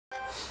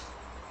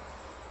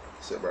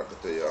Say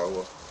Barakatah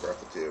Yahweh,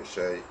 Barakatah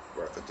Shai,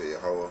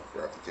 Barakatah Yahweh,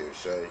 Barakatah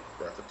Shai,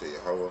 Barakatah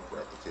Yahweh,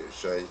 Barakatah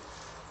Shai.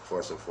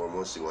 First and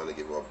foremost, we want to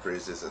give our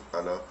praises and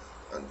honor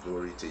and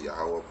glory to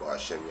Yahweh,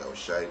 Ba'ashem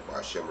Yahushai,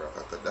 Ba'ashem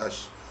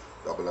Rakakadash.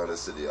 Double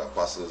honors to the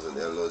apostles and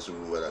elders who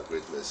rule at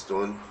Great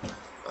Millstone,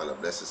 and a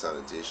blessed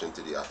salutation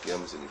to the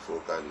Akiams and the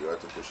folk and the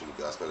earth pushing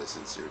the gospel in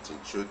sincerity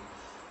and truth.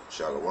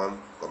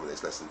 Shalom. Come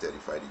next lesson to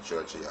edify the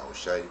church of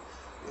Yahushai,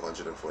 the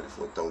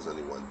 144,000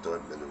 in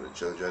one-third men and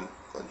children,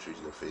 countries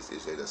in the face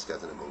Israel that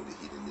scattered among the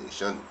heathen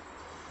nation,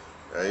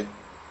 right?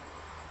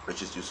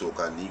 Which is you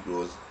so-called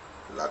Negroes,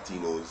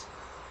 Latinos,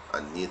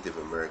 and Native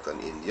American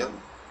Indian,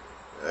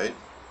 right?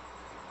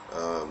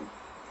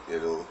 You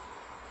know,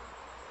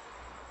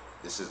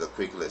 this is a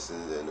quick lesson,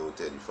 you know,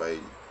 to edify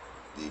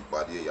the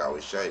body of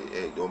Yahushai.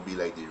 Hey, don't be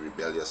like the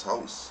rebellious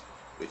house,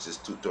 which is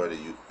two-thirds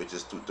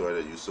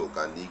of you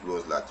so-called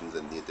Negroes, Latinos,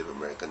 and Native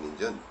American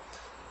Indian.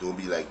 Don't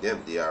be like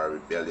them. They are a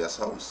rebellious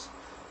house.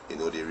 You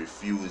know, they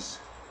refuse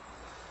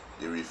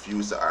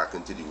to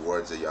hearken to the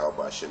words of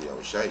Yahweh Hashem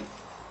Yahushai.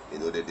 You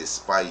know, they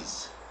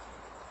despise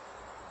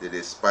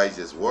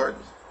his word,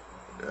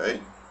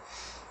 right?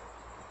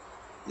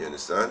 You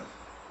understand?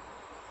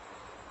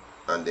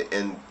 And the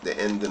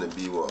end gonna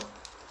be what?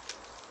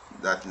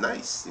 Not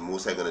nice. The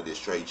Most High gonna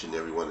destroy each and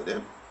every one of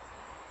them,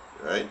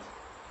 right?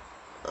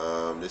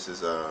 This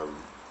is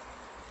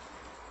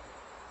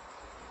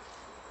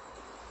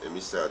let me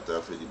start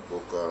off with the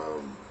book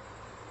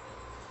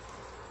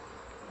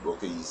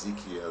of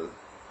Ezekiel,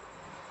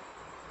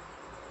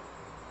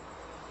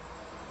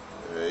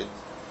 right?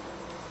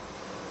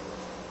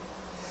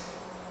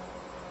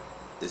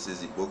 This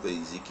is the book of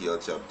Ezekiel,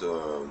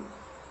 chapter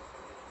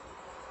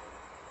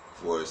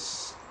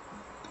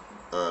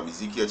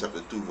Ezekiel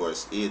chapter 2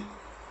 verse 8.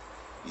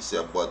 He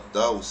said, "But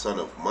thou, son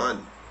of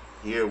man,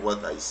 hear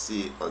what I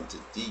say unto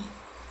thee.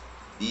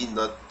 Be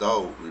not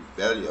thou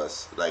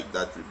rebellious like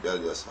that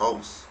rebellious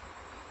house."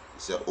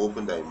 He said,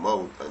 "Open thy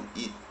mouth and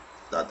eat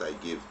that I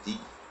gave thee."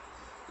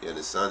 You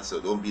understand? So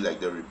don't be like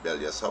the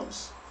rebellious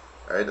house.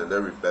 Alright, and the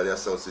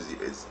rebellious house is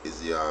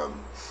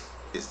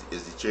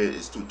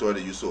two-thirds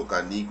of you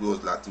so-called Negroes,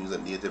 Latinos,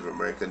 and Native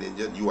American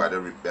Indian. You are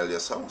the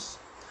rebellious house.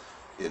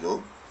 You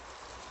know,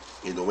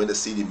 when they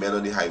see the men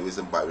on the highways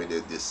and byways,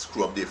 they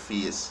scrub their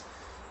face.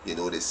 You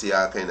know, they say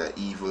all kind of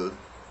evil.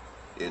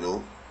 You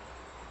know,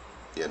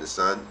 you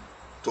understand?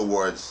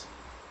 Towards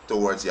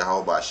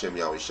Yahweh Hashem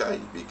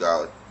Yahushai,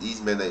 because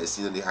these men that you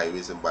see on the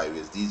highways and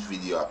byways, these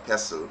video are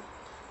pestle,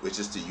 which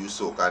is to you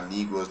so-called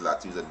Negroes,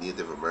 Latinos, and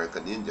Native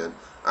American Indian,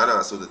 and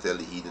also to tell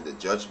the heathen the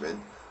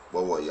judgment.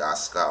 But what you are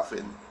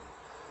scoffing,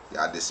 you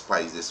are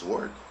despise this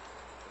word.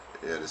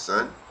 You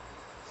understand?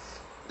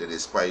 They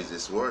despise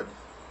this word.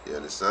 You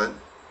understand?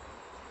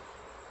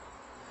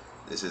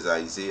 This is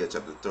Isaiah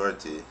chapter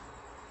 30,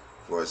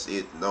 verse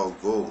 8. "Now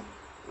go,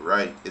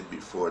 write it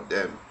before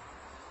them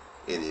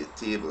in a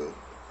table,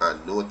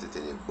 and note it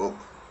in a book,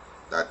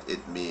 that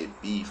it may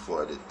be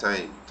for the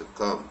time to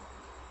come,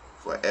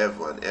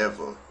 forever and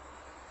ever.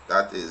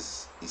 That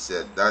is," he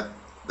said,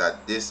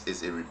 that this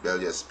is a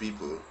rebellious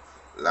people,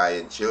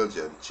 lying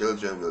children.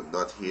 Children will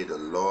not hear the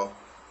law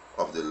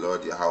of the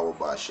Lord Yahweh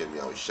Ba'ashem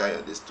Yahushai.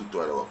 And this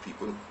two-thirds of our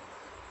people,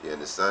 you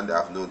understand? They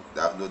have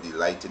no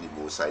delight in the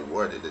Most High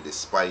word. They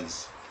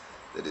despise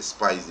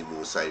the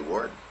Most High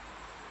word.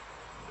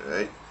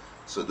 Right?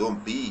 So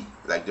don't be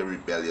like the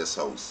rebellious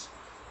house.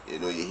 You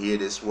know, you hear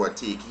this word,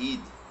 take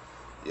heed.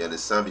 You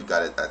understand?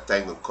 Because at that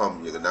time will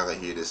come, you're not going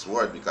to hear this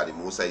word, because the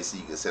Most High see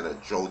you can send a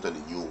drought on the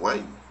new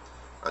wine.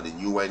 And the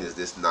new wine is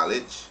this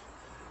knowledge.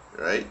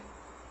 Right?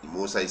 The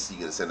Most High see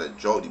you can send a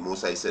drought. The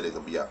Most High said there's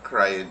going to be a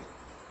crying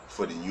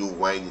for the new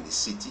wine in the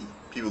city.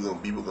 People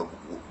going to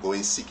go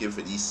in seeking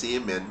for these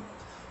same men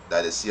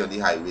that they see on the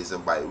highways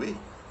and byway.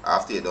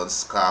 After you done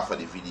scoff at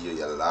the video,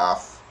 you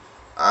laugh.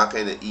 All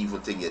kind of evil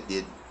thing you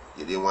did.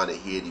 You didn't want to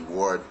hear the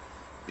word,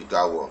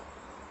 because well,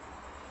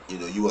 you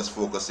know, you was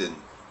focusing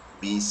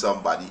being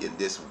somebody in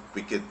this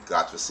wicked,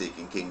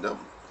 God-forsaken kingdom.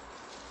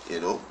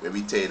 You know, when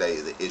we tell you that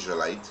you're the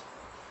Israelite,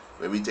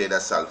 when we tell you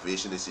that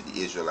salvation is to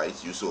the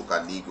Israelites, you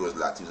so-called Negroes,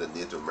 Latinos, and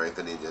Native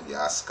American Indians, they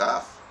are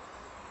scoff.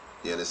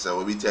 You understand?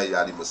 When we tell you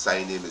that the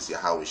Messiah name is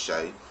Yahweh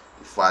Shai,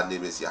 the father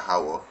name is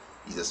Yahweh,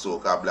 he's a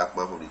so-called black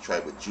man from the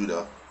tribe of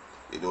Judah,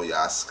 you know, you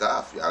are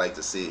scoff. You like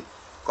to say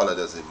color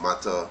doesn't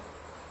matter,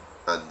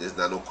 and there's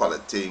not no color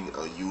thing,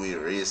 and you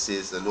ain't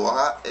racist, and no,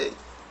 hey,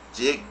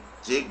 Jake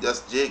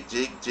is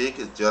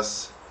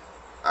just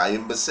an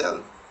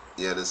imbecile.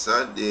 You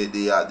understand?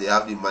 They have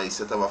the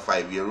mindset of a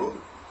 5-year-old,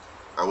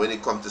 and when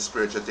it comes to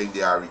spiritual things,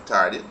 they are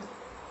retarded.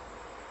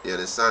 You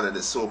understand? And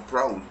they're so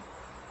proud.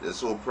 They're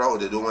so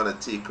proud. They don't want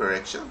to take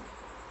correction.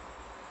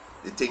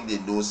 They think they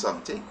know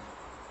something.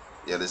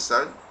 You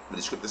understand? But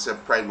the scripture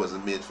said pride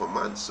wasn't made for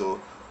man, so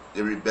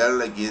they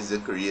rebel against the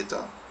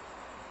Creator.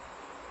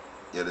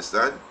 You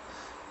understand?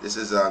 This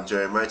is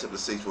Jeremiah chapter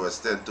 6 verse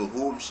 10. "To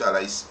whom shall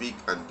I speak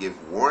and give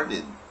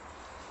warning,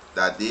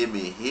 that they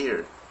may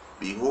hear?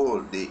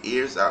 Behold, their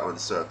ears are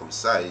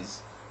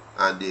uncircumcised,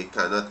 and they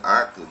cannot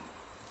hearken.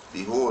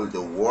 Behold,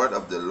 the word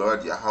of the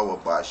Lord Yahweh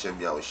Ba'ashem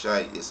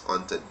Yahushai is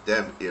unto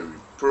them a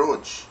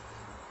reproach.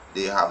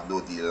 They have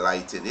no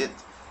delight in it.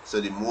 So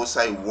the Most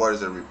High word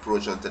is a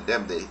reproach unto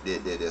them.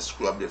 They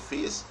screw up their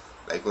face.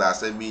 Like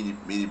last time, me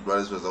the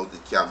brothers was out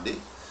at camp day.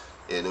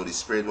 You know, the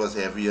spirit was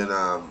heavy on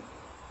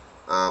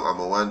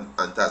Amawan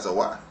and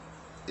Tazawa.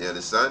 You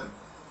understand?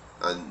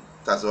 And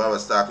Tazawa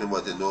was talking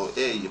about, you know,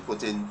 hey, you're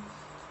putting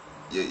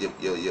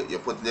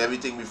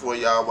everything before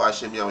Yahweh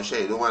Hashem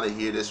Yahushua. You don't want to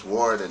hear this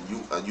word, and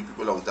you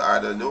people out there, I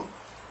don't know.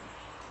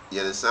 You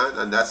understand?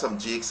 And that's some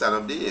Jake stand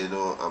up there, you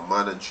know, a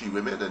man and 3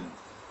 women, and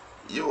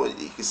you know,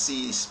 you can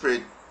see the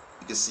spirit,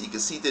 you can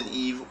see it in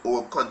Eve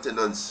all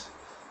continents.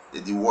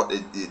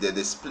 They're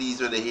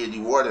displeased when they hear the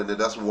word, and they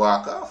just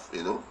walk off,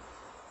 you know.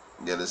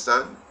 You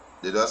understand?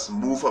 They just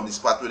move from the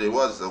spot where they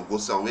was and go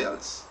somewhere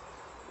else.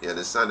 You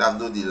understand? They have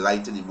no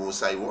delight in the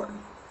Most High word.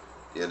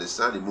 You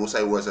understand? The Most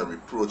High word is a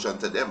reproach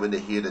unto them. When they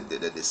hear that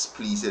they're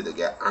displeased, they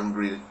get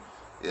angry,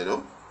 you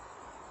know.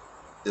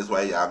 That's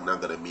why you're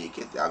not going to make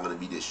it. You're going to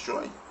be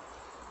destroyed.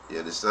 You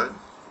understand?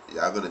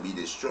 You're going to be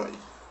destroyed.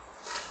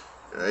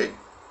 Right?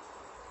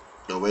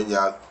 And when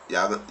y'all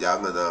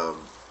gonna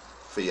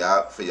for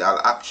y'all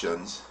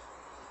actions,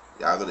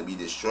 y'all gonna be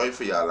destroyed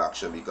for y'all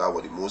action, because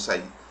what the Most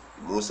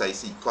High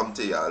see come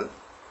to y'all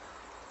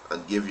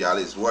and give y'all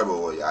his word,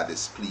 but y'all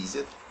displease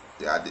it.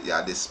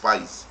 Y'all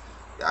despise.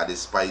 Y'all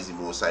despise the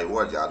Most High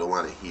word. Y'all don't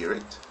want to hear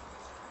it.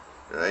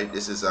 Right?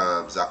 This is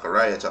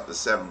Zechariah chapter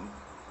 7,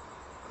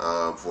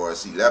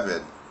 verse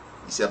 11.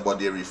 He said, but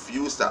they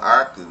refused to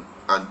hearken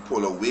and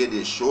pull away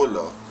their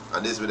shoulder.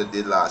 And this is what they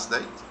did last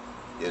night.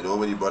 You know,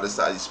 when the brothers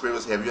started, the spirit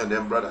was heavy on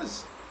them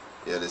brothers.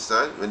 You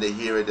understand? When they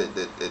hear it,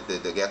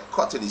 they get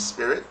caught in the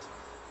spirit.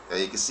 And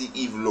you can see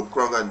evil look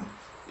wrong, and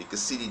you can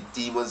see the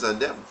demons on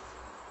them.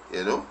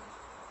 You know?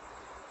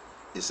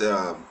 He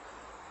said,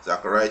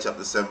 Zechariah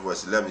chapter 7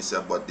 verse 11, he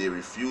said, but they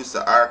refused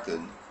to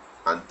hearken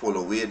and pull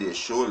away their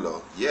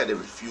shoulder. Yeah, they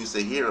refused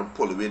to hear and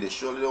pull away their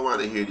shoulder. They don't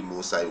want to hear the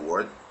Most High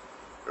word.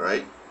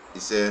 Right? He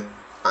said,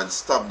 and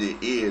stop their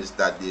ears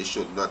that they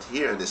should not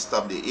hear, and they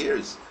stop their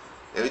ears.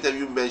 Every time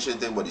you mention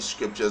things about the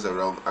scriptures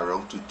around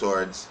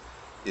 2/3,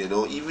 you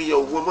know, even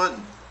your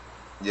woman,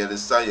 you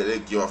understand, your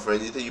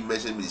girlfriend, anything you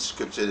mention with the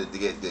scripture, that they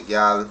get the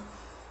girl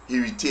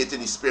irritating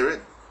the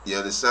spirit, you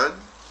understand?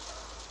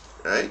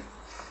 Right?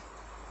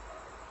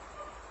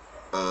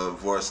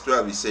 Verse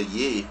 12, he said,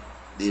 yea,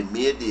 they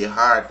made their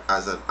heart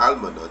as an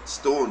almond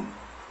stone.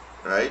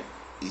 Right?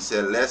 He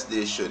said, lest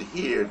they should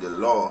hear the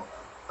law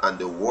and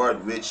the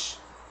word which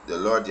the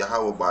Lord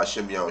Yahweh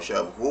Ba'ashem Yahushua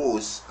of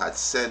hosts had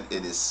sent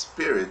in his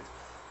spirit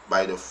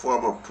by the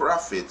former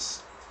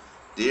prophets.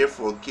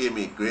 Therefore came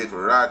a great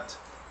wrath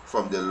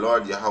from the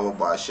Lord Yahweh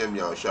Ba'ashem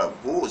Yahushua of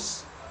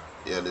hosts.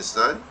 You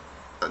understand?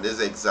 And this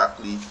is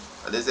exactly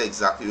what's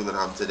going to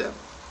happen to them.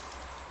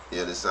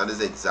 You understand? This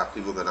is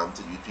exactly what's going to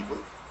happen to you people.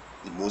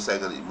 The Most High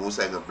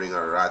gonna bring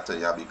a wrath on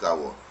you,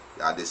 because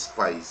y'all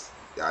despise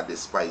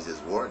his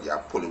word.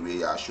 Y'all pull away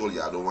y'all shoulder.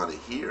 Y'all don't want to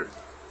hear.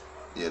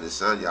 You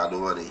understand? Y'all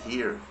don't want to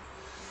hear.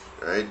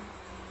 Right?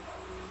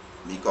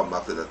 Me come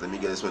back to that. Let me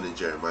get this one in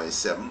Jeremiah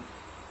 7.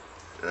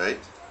 Right?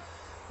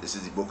 This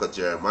is the book of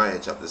Jeremiah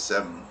chapter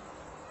 7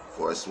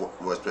 verse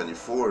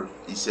 24.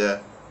 He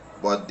said,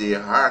 but they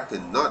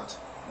hearken not,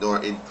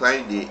 nor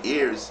incline their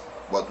ears,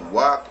 but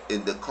walk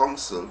in the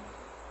counsel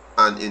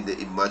and in the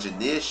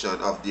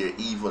imagination of their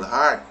evil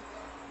heart,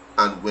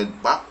 and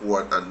went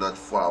backward and not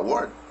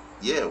forward.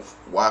 Yeah,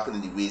 walking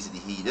in the ways of the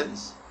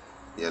heathens.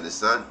 You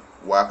understand?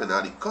 Walking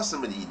out the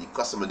custom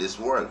of this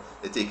world.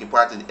 They're taking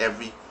part in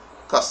every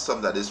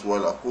custom that this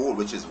world upholds,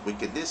 which is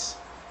wickedness,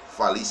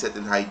 folly set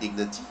in high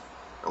dignity.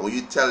 And when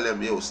you tell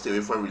them, yo, stay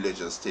away from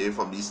religion, stay away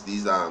from these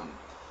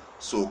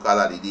so-called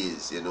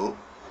holidays, you know,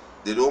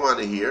 they don't want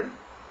to hear.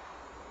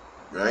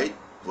 Right?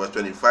 Verse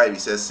 25, he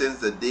says, since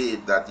the day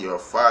that your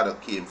father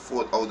came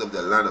forth out of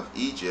the land of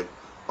Egypt,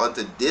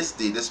 unto this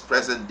day, this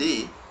present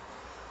day,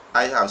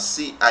 I have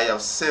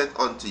sent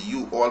unto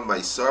you all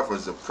my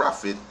servants, the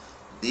prophet,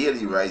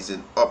 daily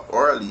rising up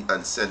early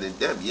and sending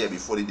them. Yeah,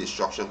 before the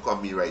destruction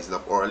come, me rising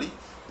up early.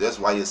 That's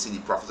why you see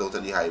the prophets out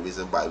on the highways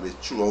and byways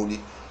throughout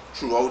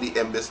the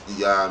embassy,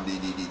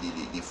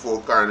 the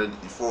four corners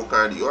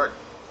of the earth.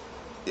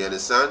 You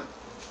understand?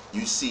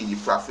 You see the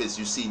prophets,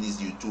 you see these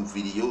YouTube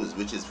videos,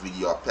 which is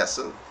video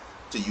epistle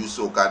to you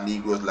so-called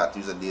Negroes,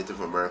 Latinos, and Native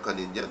American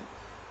Indian.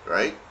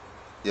 Right?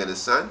 You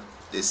understand?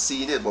 They're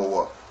seeing it, but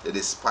what? They're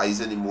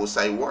despising the Most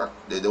High work.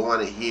 They don't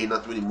want to hear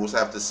nothing the Most High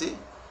have to say.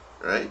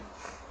 Right?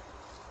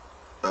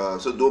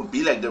 So don't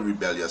be like the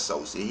rebellious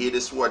house. You hear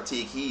this word,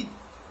 take heed.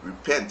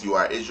 Repent. You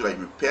are Israelite.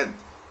 Repent.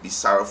 Be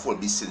sorrowful.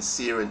 Be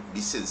sincere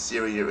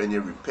when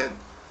you repent.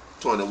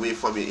 Turn away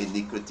from your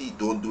iniquity.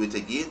 Don't do it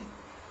again.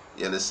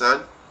 You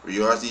understand?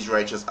 Rehearse these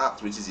righteous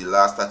acts, which is the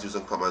last statutes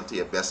and command to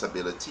your best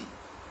ability.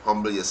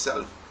 Humble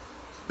yourself.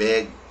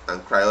 Beg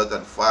and cry out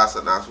and fast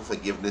and ask for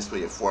forgiveness for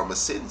your former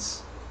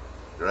sins.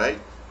 Right?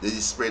 This is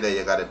the spirit that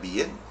you gotta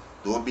be in.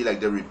 Don't be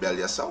like the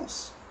rebellious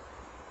house,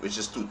 which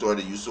is 2/3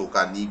 of you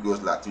so-called Negroes,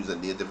 Latinos,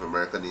 and Native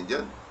American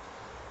Indian.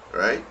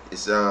 Right?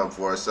 It's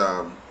verse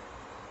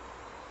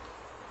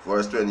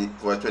Verse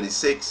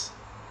 26,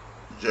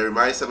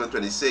 Jeremiah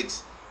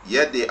 7:26.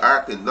 Yet they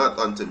hearken not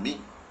unto me,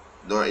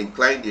 nor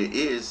incline their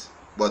ears,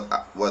 but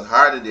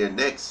harden their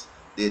necks.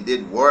 They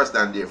did worse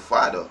than their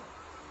father.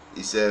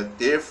 He said,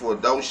 therefore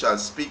thou shalt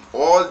speak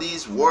all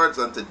these words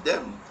unto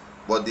them,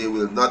 but they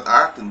will not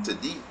hearken to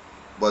thee.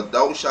 But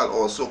thou shalt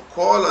also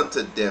call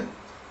unto them,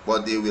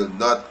 but they will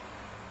not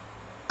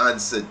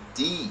answer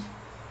thee.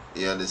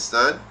 You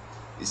understand?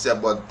 He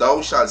said, but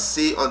thou shalt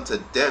say unto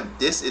them,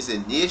 this is a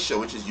nation,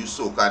 which is you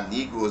so-called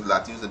Negroes,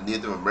 Latinos, and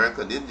Native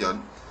American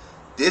Indian.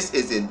 This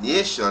is a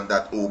nation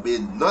that obey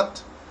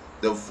not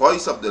the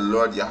voice of the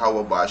Lord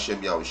Yahweh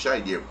Ba'ashem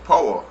Yahushai, their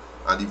power,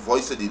 and the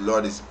voice of the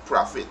Lord is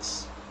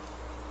prophets.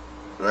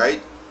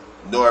 Right?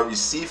 Nor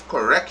receive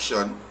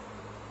correction.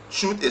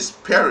 Truth is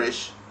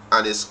perished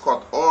and is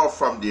cut off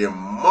from their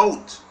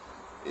mouth.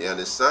 You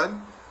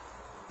understand?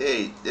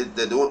 Hey,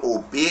 they don't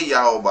obey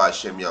Yahweh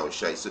Ba'ashem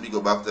Yahushai. So we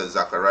go back to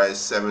Zechariah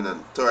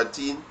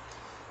 7:13.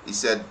 He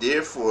said,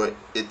 therefore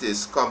it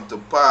is come to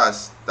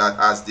pass that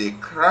as they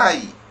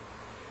cry,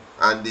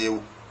 and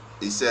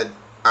he said,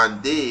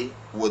 and they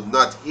would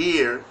not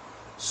hear,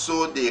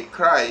 so they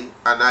cry,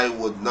 and I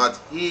would not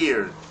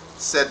hear,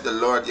 said the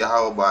Lord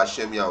Yahweh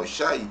Ba'ashem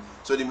Yahushai.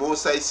 So the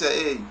Most High said,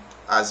 hey,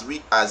 as we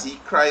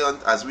cry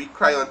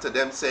unto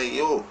them, saying,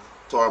 yo,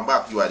 turn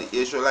back, you are the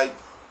Israelite,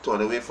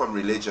 turn away from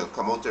religion,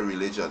 come out of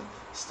religion,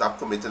 stop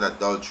committing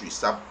adultery,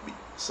 stop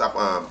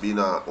being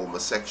a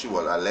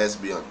homosexual, a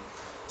lesbian,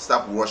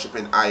 stop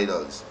worshiping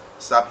idols,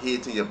 stop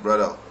hating your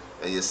brother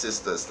and your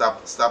sister,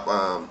 stop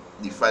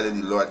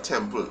defiling the Lord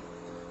temple.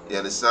 You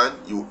understand?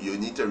 You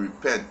need to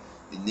repent.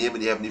 The name of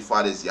the Heavenly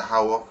Father is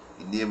Yahweh,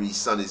 the name of His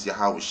Son is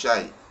Yahweh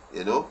Shai.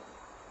 You know?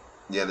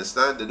 You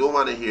understand? They don't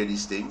want to hear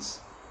these things.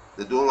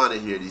 They don't want to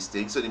hear these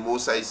things. So the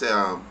Most High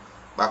said,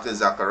 back in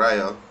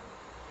Zechariah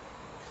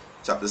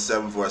chapter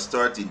 7 verse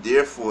 30,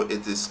 therefore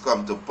it is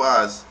come to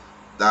pass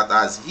that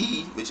as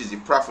he, which is the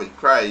prophet,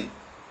 cry,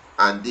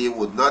 and they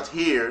would not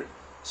hear,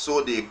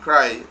 so they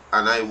cry,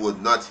 and I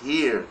would not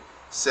hear,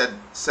 said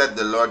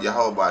the Lord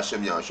Yahweh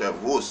Ba'ashem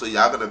Yahushua. So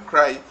you're going to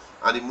cry,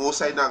 and the Most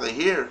High not going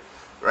to hear.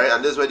 Right?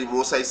 And that's why the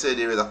Most High said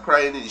there is a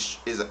crying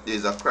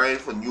there's a crying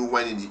for new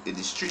wine in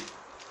the street.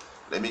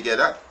 Let me get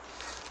that.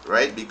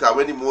 Right? Because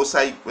when the Most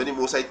High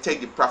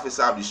take the prophets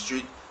out of the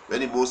street,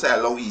 when the Most High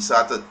allow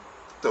Esau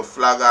to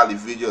flag out the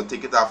video and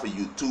take it off of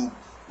YouTube,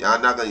 you're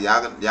not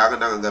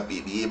gonna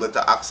be able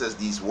to access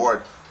these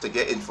words, to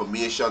get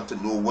information, to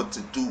know what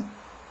to do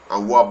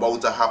and what about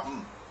to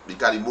happen.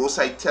 Because the Most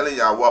High telling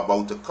you what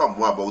about to come,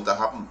 what about to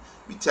happen.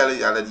 We telling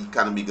you that the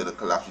economy gonna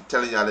collapse. We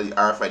telling you that the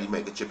RFID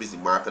microchip is the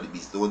mark of the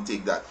beast. Don't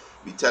take that.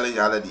 We telling you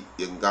that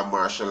they ain't got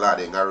martial law,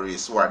 they ain't got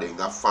race war, they ain't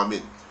got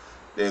famine,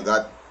 they ain't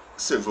got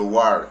civil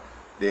war,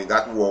 they ain't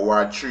got World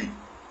War III.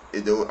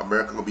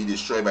 America gonna be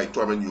destroyed by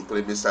torment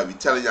nuclear missile. We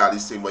telling y'all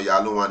this thing, but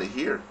y'all don't want to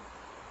hear,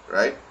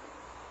 right?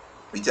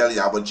 We telling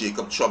y'all about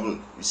Jacob trouble.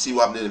 We see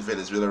what happening in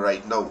Venezuela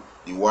right now.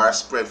 The war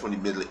spread from the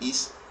Middle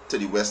East to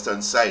the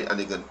western side, and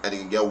they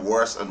can get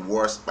worse and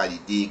worse by the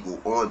day go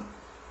on.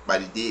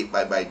 It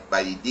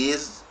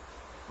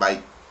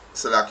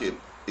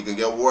can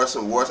get worse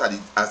and worse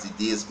as the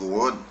days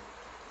go on,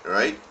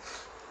 right?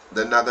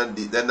 They're not gonna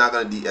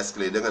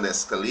de-escalate. They're gonna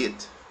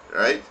escalate,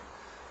 right?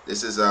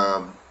 This is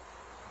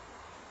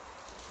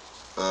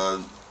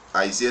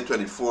Isaiah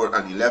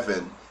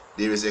 24:11.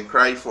 There is a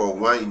cry for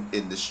wine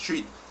in the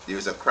street. There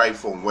is a cry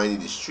for wine in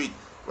the street.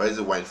 Why is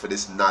the wine? For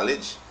this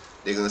knowledge.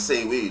 They're gonna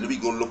say, wait, let me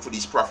go look for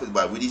these prophets,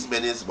 boy. Where these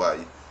men is,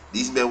 boy?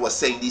 These men were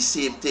saying the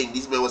same thing.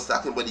 These men were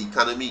talking about the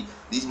economy.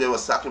 These men were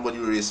talking about the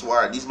race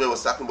war. These men were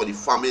talking about the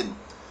famine.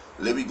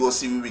 Let me go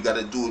see what we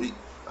gotta do.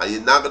 And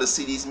you're not gonna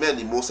see these men.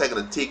 The Most High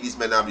gonna take these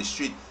men out of the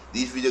street.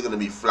 These videos gonna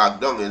be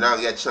flagged down. You're not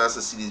gonna get a chance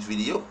to see this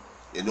video.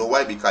 You know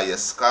why? Because you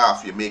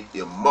scoff,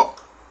 you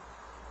mock.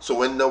 So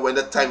when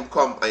the time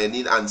come and you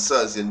need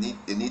answers, you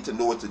need to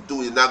know what to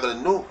do. You're not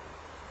gonna know.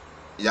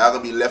 Y'all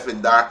gonna be left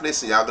in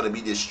darkness and y'all gonna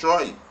be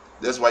destroyed.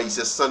 That's why He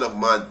says, Son of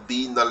Man,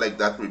 be not like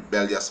that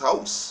rebellious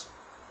house.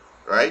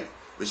 Right?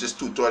 Which is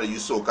two-thirds of you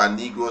so-called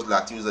Negroes,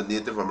 Latinos, and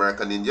Native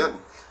American Indian.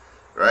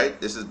 Right?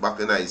 This is back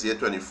in Isaiah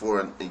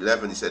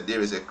 24:11. He said,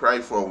 there is a cry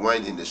for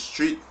wine in the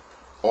street.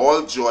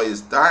 All joy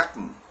is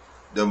darkened.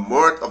 The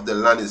mirth of the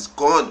land is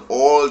gone.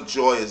 All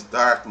joy is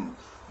darkened.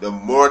 The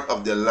mirth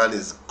of the land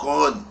is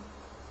gone.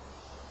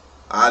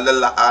 All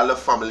the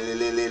family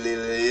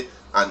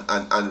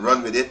and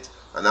run with it.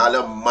 And all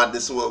the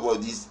madness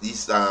about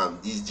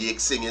these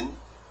Jakes singing.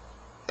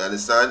 You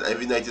understand?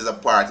 Every night is a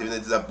party, every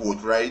night is a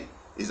boat ride.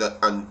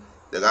 And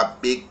they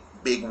got big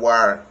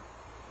war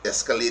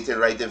escalating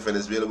right in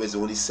Venezuela, which is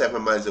only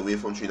 7 miles away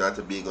from Trinidad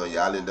and Tobago, and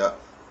y'all in the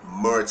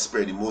mirth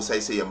spirit. The Most High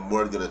say your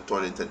mirth gonna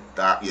turn into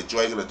dark, your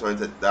joy gonna turn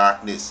into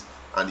darkness,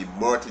 and the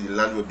mirth in the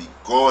land will be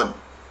gone.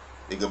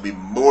 They're gonna be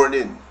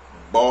mourning,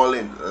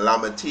 bawling,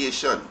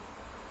 lamentation.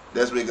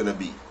 That's where it's gonna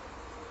be.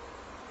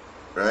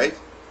 Right?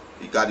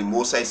 You got the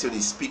Most High say when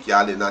He speak,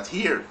 y'all are not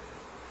here.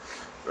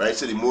 Right?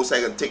 So the Most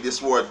High gonna take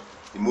this word.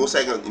 The Most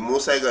High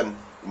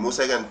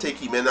gonna take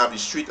Him men off the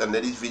street and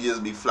let these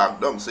videos be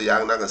flagged down, so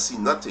y'all not gonna see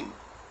nothing.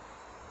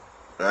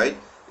 Right?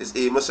 It's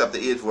Amos chapter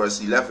 8 verse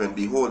 11.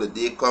 Behold, the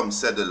day comes,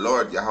 said the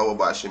Lord, Yahweh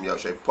Ba'ashem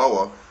Yahushai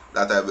power,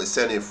 that I will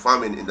send a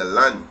famine in the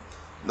land,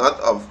 not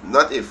a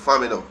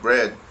famine of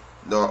bread,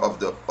 nor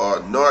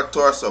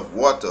thirst of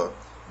water,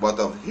 but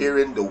of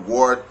hearing the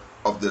word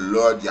of the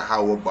Lord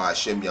Yahweh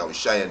Ba'ashem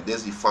Yahushai. And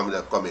there's the famine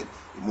that coming.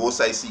 The Most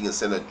High seeing and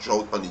send a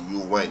drought on the new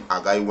wine.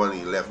 Haggai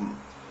 1:11.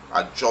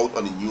 A drought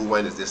on the new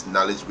wine is this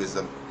knowledge,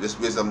 wisdom,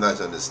 knowledge,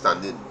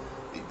 understanding,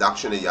 the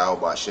doctrine of Yahweh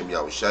Ba'ashem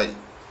Yahushai.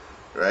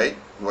 Right?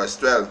 Verse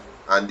 12.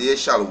 And they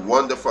shall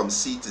wander from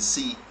sea to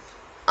sea,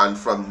 and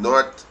from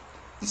north,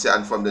 he said,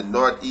 and from the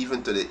north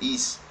even to the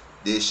east,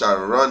 they shall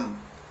run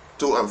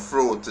to and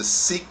fro to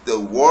seek the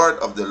word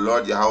of the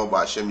Lord Yahweh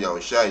Ba'ashem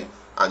Yahushai,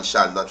 and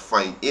shall not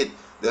find it.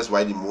 That's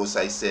why the Most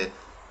High said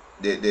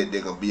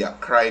they're gonna be a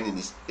crying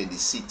in the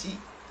city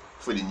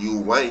for the new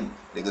wine.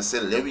 They're gonna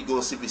say, let me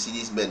go see if we see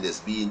these men. There's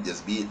been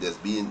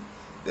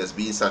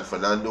San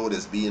Fernando,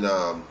 there's been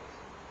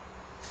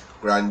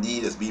Grandi,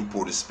 there's been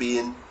Port of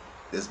Spain,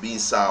 there's been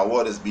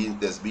Sawa, there's been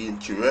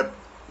Curep.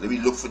 Let me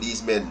look for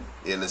these men.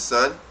 You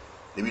understand?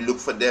 Let me look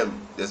for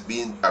them. There's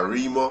been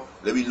Arima.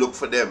 Let me look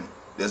for them.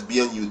 There's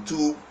been on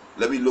YouTube.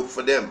 Let me look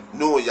for them.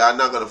 No, y'all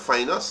not gonna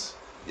find us.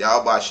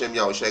 Y'all Ba'ashem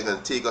Yahushai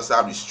gonna take us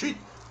out the street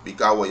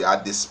because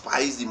y'all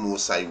despise the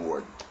Most High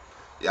word.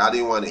 Y'all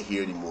didn't want to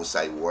hear the Most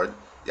High word.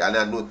 Y'all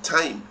had no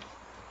time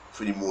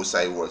for the Most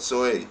High word.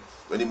 So hey,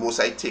 when the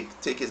Most High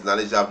take his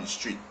knowledge out the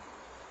street,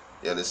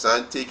 you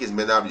understand? Take his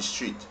men out the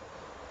street.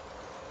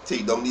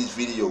 Take down this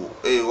video.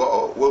 Hey,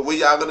 what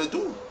y'all gonna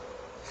do?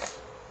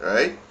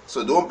 Alright?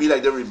 So don't be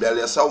like the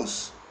rebellious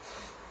house.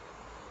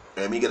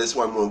 Let me get this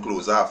one more and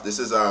close off. This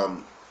is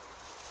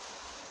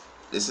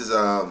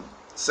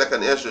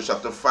 2nd Ezra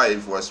chapter 5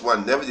 verse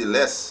 1.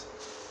 Nevertheless,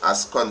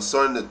 as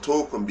concerned the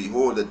token,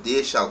 behold, the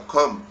day shall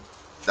come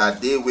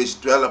that they which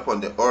dwell upon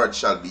the earth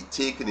shall be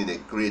taken in a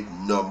great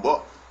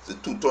number. So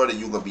 2/3 of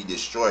you gonna be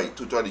destroyed.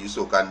 2/3 of you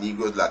so-called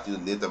Negroes,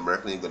 Latinos, Native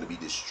Americans are gonna be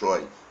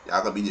destroyed.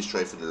 Y'all gonna be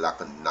destroyed for the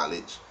lack of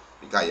knowledge.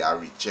 Because y'all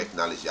reject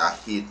knowledge, y'all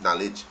hate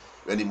knowledge.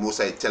 When the Most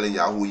High telling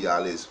y'all who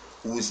y'all is,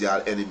 who is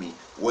y'all enemy,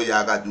 what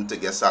y'all gotta do to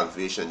get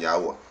salvation,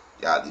 y'all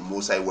the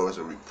Most High word was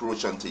a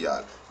reproach unto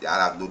y'all. Y'all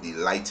have no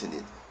delight in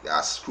it.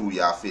 Y'all screw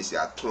y'all face,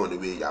 y'all turn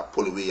away, y'all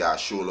pull away y'all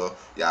shoulder,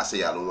 y'all say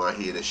y'all don't want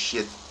to hear the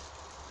shit.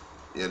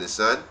 You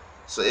understand?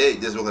 So hey,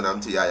 this is what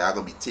I'm to y'all. Y'all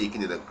gonna be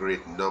taken in a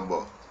great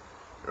number.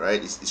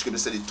 Right? It's scripture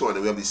said the turn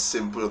away of the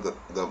simple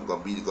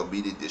gonna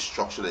be the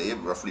destruction of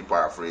him, roughly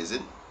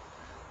paraphrasing.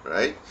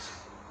 Right?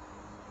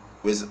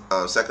 With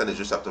 2nd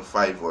Ezra chapter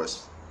 5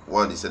 verse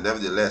 1, he said,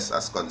 nevertheless,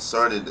 as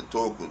concerning the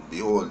token,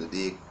 behold,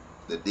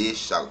 the day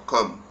shall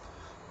come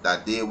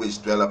that they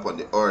which dwell upon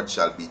the earth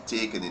shall be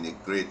taken in a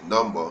great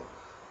number,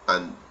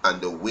 and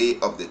the way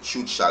of the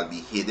truth shall be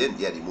hidden.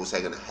 Yeah, the Most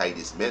High gonna hide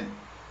his men,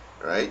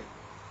 right?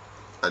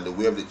 And the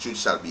way of the truth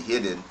shall be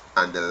hidden,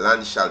 and the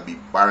land shall be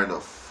barren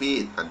of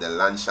faith, and the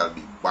land shall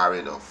be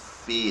barren of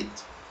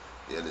faith.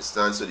 You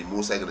understand? So the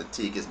Most High gonna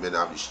take his men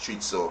out of the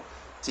street. So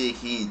take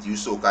heed, you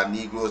so-called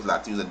Negroes,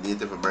 Latinos, and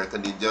Native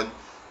American Indian,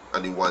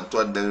 and the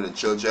 1/3 men and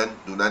children.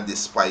 Do not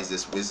despise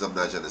this wisdom,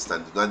 knowledge,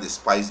 understand. Do not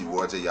despise the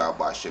words of Yahweh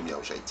Ba'ashem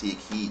Yahushai. Take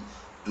heed.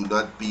 Do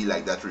not be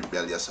like that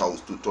rebellious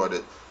house.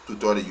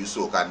 2/3 of you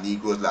so-called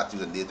Negroes,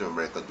 Latinos, and Native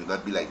American. Do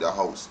not be like that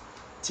house.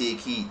 Take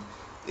heed.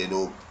 You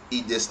know,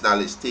 eat this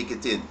knowledge. Take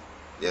it in.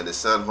 You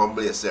understand?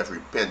 Humble yourself.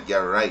 Repent. Get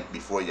right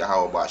before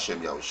Yahweh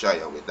Ba'ashem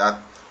Yahushai. And with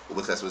that,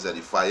 over class was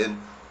edifying.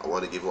 I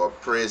want to give our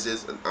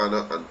praises and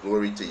honor and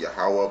glory to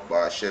Yahweh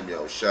Ba'ashem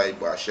Yahushai,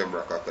 Ba'ashem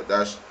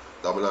Rakakadash.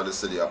 Double honors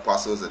to the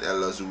apostles and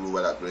elders who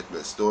rule at Great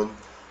Millstone,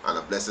 and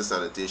a blessed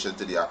sanitation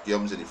to the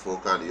Akiums in the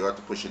folk and the earth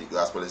to push in the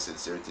gospel in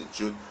sincerity and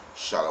truth.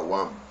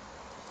 Shalom.